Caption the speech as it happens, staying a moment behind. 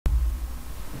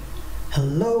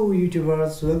Hello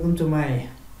YouTubers, welcome to my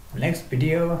next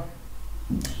video.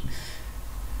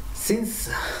 Since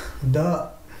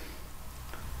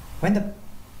when the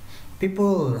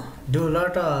people do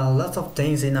lots of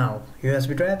things in our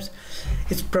USB drives,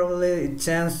 it's probably a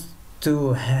chance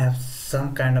to have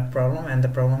some kind of problem, and the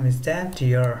problem is that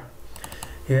your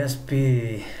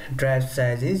USB drive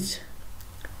size is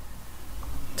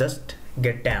just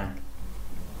get down.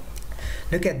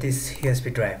 Look at this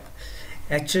USB drive.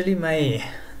 Actually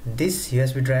this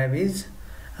USB drive is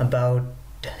about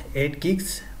 8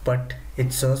 gigs, but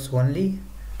it shows only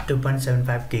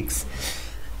 2.75 gigs.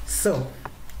 So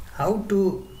how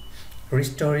to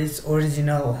restore its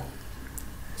original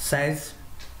size,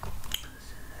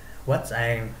 what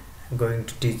I'm going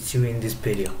to teach you in this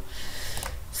video.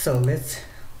 So let's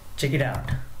check it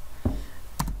out,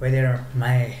 whether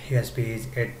my USB is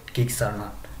 8 gigs or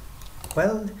not.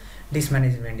 Well, this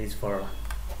management is for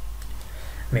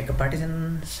makeup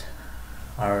partitions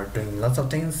or doing lots of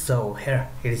things. So here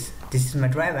it is. This is my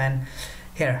drive, and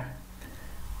here,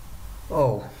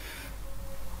 oh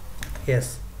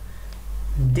yes,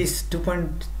 these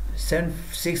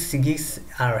 2.76 gigs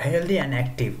are healthy and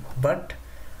active, but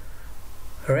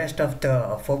rest of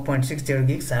the 4.60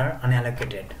 gigs are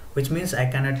unallocated, which means I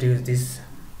cannot use this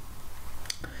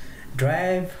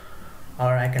drive,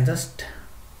 or I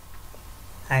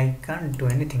can't do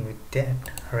anything with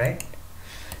that, right?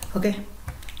 Okay,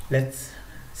 let's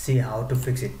see how to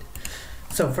fix it.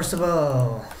 So first of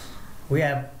all, we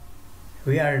are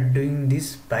doing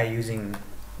this by using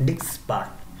Trickz part,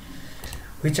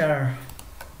 which are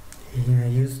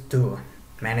used to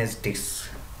manage disk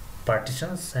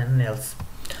partitions and else.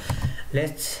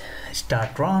 Let's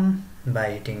start run by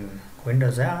hitting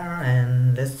Windows R,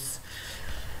 and let's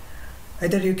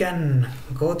either you can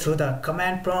go through the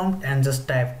command prompt and just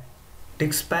type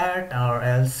Trickz part, or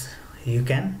else you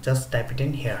can just type it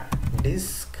in here,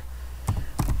 disk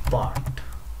part,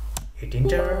 hit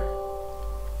enter,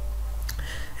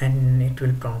 and it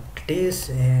will prompt this.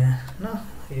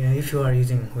 If you are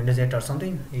using Windows 8 or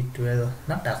something, it will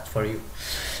not ask for you.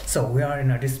 So we are in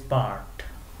a disk part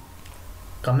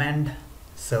command,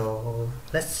 so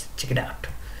let's check it out.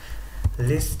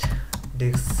 List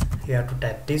disks, you have to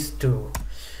type this to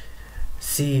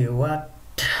see what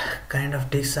kind of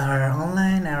disks are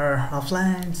online or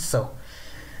offline. So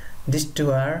these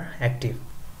two are active.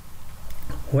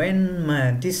 When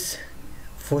this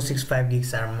 465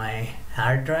 gigs are my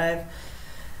hard drive,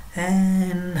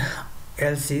 and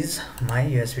else is my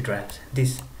USB drive.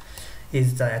 This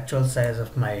is the actual size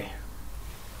of my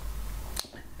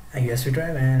USB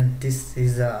drive, and this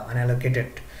is the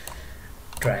unallocated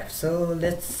drive. So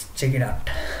let's check it out.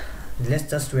 Let's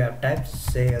just, we have typed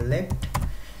select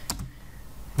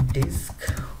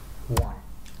disk 1,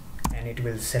 and it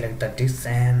will select the disk,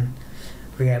 and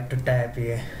we have to type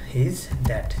here is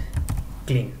that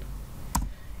clean.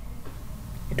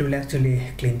 It will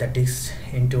actually clean the disk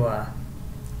into a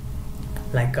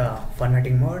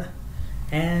formatting mode.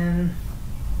 And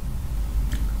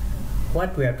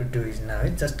what we have to do is now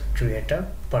is just create a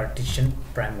partition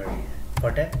primary.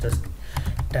 For that, just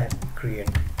type create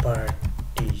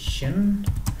partition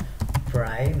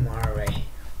primary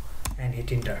and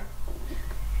hit enter.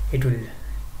 It will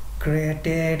create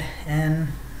it, and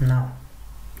now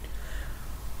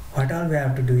what all we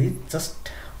have to do is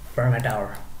just format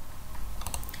our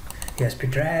USB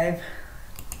drive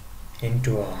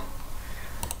into a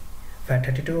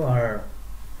FAT32 or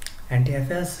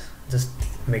NTFS. Just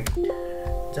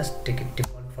take it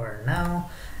default for now,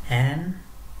 and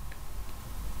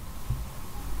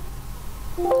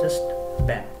just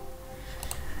bam,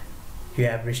 you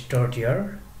have restored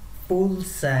your full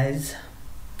size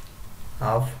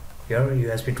of your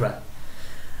USB drive.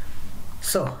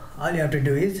 So all you have to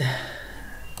do is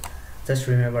just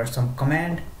remember some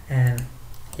command, and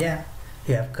yeah,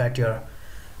 you have got your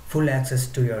full access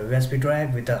to your USB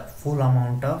drive with a full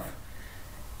amount of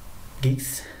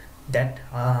gigs that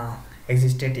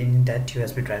existed in that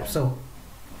USB drive. So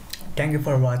thank you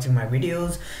for watching my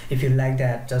videos. If you like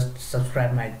that, just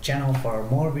subscribe my channel for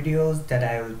more videos, that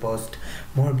I will post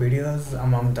more videos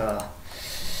among the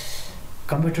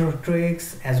computer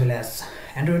tricks as well as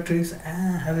Android tricks.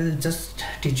 I will just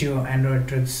teach you Android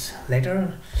tricks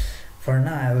later. For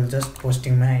now, I will just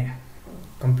posting my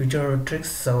computer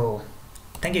tricks. So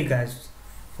thank you guys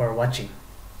for watching.